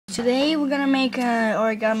Today we're gonna make an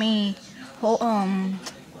origami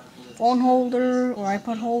phone holder or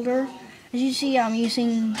iPod holder. As you see, I'm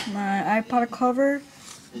using my iPod cover.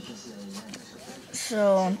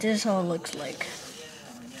 So this is how it looks like.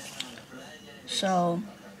 So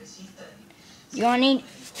you're gonna need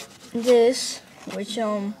this, which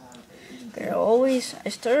I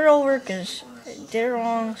started over because I did it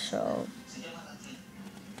wrong. So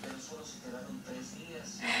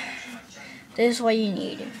this is what you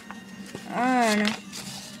need. And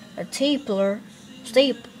a staple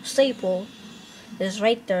is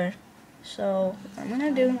right there. So what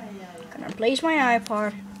I'm gonna place my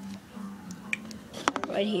iPod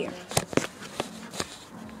right here.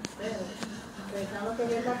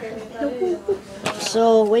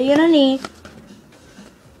 So what you're gonna need,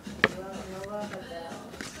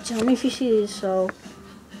 tell me if you see this. So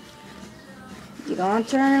you're gonna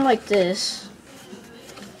turn it like this,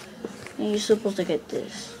 and you're supposed to get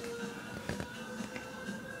this.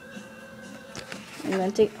 I'm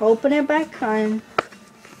gonna open it back on,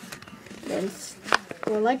 then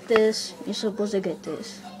go like this. You're supposed to get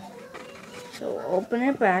this. So open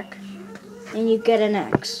it back, and you get an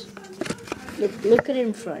X. Look at it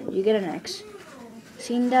in front. You get an X.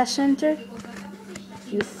 See in that center?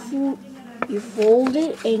 You fold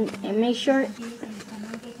it and make sure.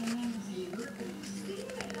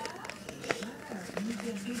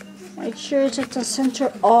 Make sure it's at the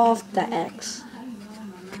center of the X.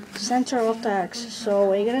 Center of the X. So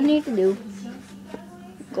what you're gonna need to do,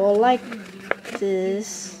 go like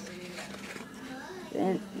this,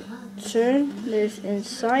 and turn this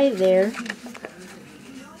inside there.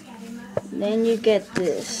 Then you get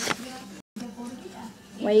this.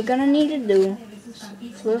 What you're gonna need to do,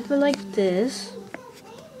 flip it like this.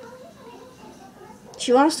 If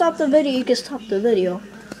you wanna stop the video, you can stop the video.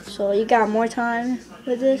 So you got more time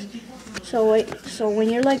with this. So when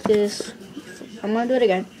you're like this, I'm gonna do it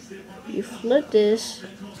again. You flip this,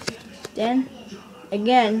 then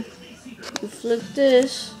again you flip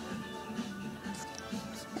this,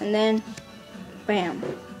 and then bam.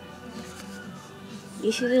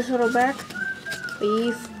 You see this little back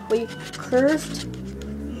where you curved?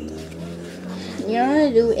 What you're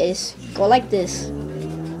gonna do is go like this,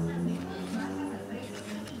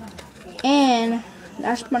 and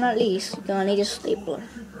last but not least, you're gonna need a stapler.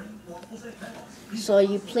 So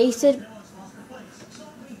you place it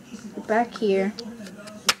back here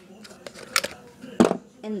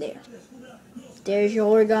and there. There's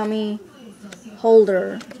your origami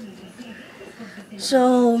holder.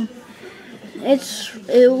 So it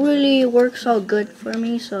really works out good for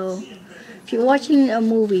me. So if you're watching a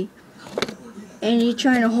movie and you're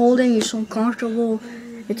trying to hold it and you're so comfortable,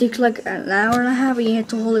 it takes like an hour and a half and you have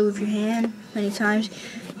to hold it with your hand many times.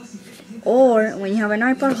 Or when you have an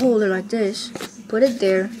iPod holder like this, put it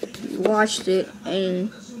there, you watched it,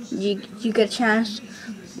 and you get a chance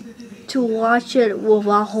to watch it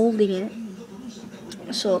without holding it.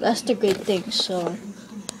 So that's the great thing. So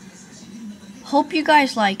hope you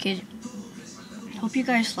guys like it.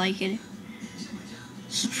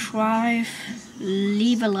 Subscribe,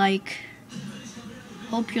 leave a like.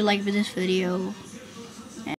 Hope you like this video.